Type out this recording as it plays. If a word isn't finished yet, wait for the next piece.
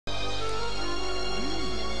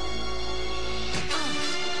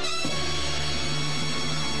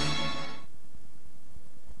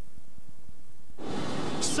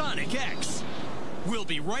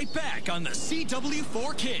be right back on the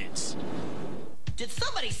CW4Kids. Did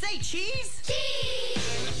somebody say cheese? Cheese!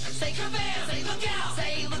 Say come here, say look out,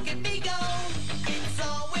 say look at me go. It's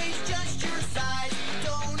always just your size.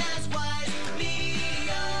 Don't ask why.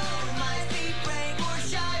 Medium, eyes, be brave or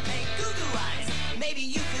shy. Make goo-goo eyes. Maybe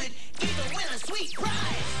you could even win a sweet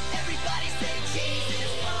prize. Everybody say cheese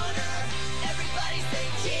is funner. Everybody say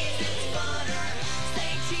cheese is funner.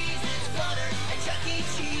 Say cheese is funner at Chuck E.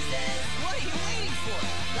 Cheese's. What are you waiting for?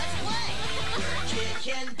 Let's play. Your kid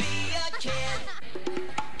can be a kid.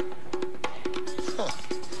 Huh.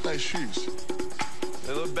 Nice shoes.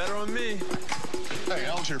 They look better on me. Hey,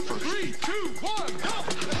 Al's here first. 3, 2, 1, go!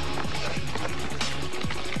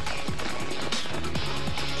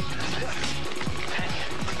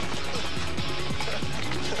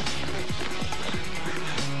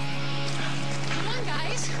 Come on,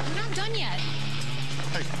 guys. We're not done yet.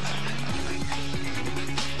 Hey.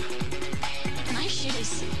 Nice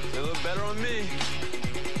shoes. They look better on me.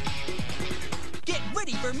 Get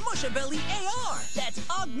ready for Mushabelly AR. That's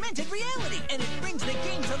augmented reality, and it brings the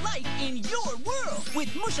game to life in your world. With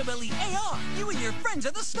Mushabelly AR, you and your friends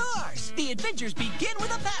are the stars. The adventures begin with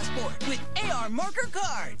a passport with AR marker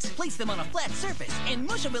cards. Place them on a flat surface, and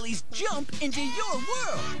Mushabellys jump into your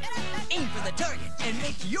world. Aim for the target and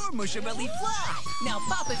make your Mushabelly fly. Now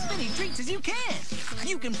pop as many treats as you can.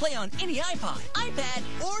 You can play on any iPod, iPad,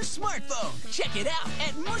 or smartphone. Check it out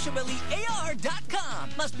at MushabellyAR.com.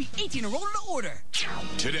 Must be 18 or older to order.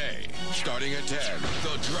 Today, starting at 10,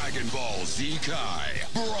 the Dragon Ball Z Kai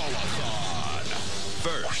Brawlathon.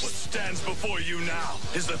 First, What stands before you now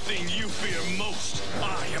is the thing you fear most.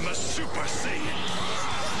 I am a Super Saiyan.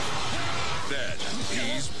 then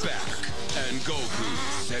he's back, and Goku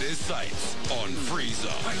set his sights on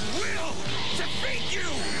Frieza. I will defeat you!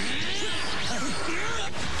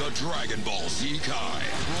 The Dragon Ball Z Kai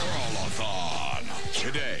Brawlathon.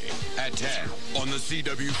 Today at 10 on the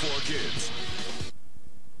CW4Kids.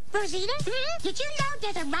 Rosita, did you know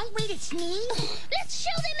there's a right way to sneeze? Let's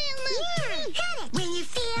show them, Elmo. Got it. When you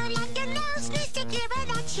feel like your nose needs to give it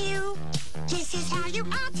at you, this is how you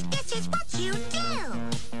act, this is what you do.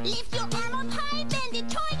 Lift your arm up high, bend it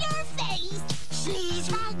toward your face.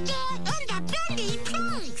 Sneeze right there in the bendy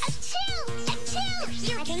place. Achoo! Achoo!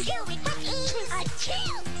 You can do it with ease.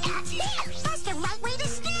 Achoo! Achoo! That's the right way to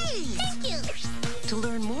sneeze. Thank you. To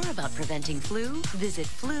learn more about preventing flu, visit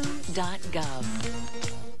flu.gov.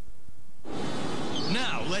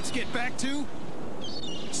 Now, let's get back to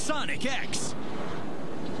Sonic X.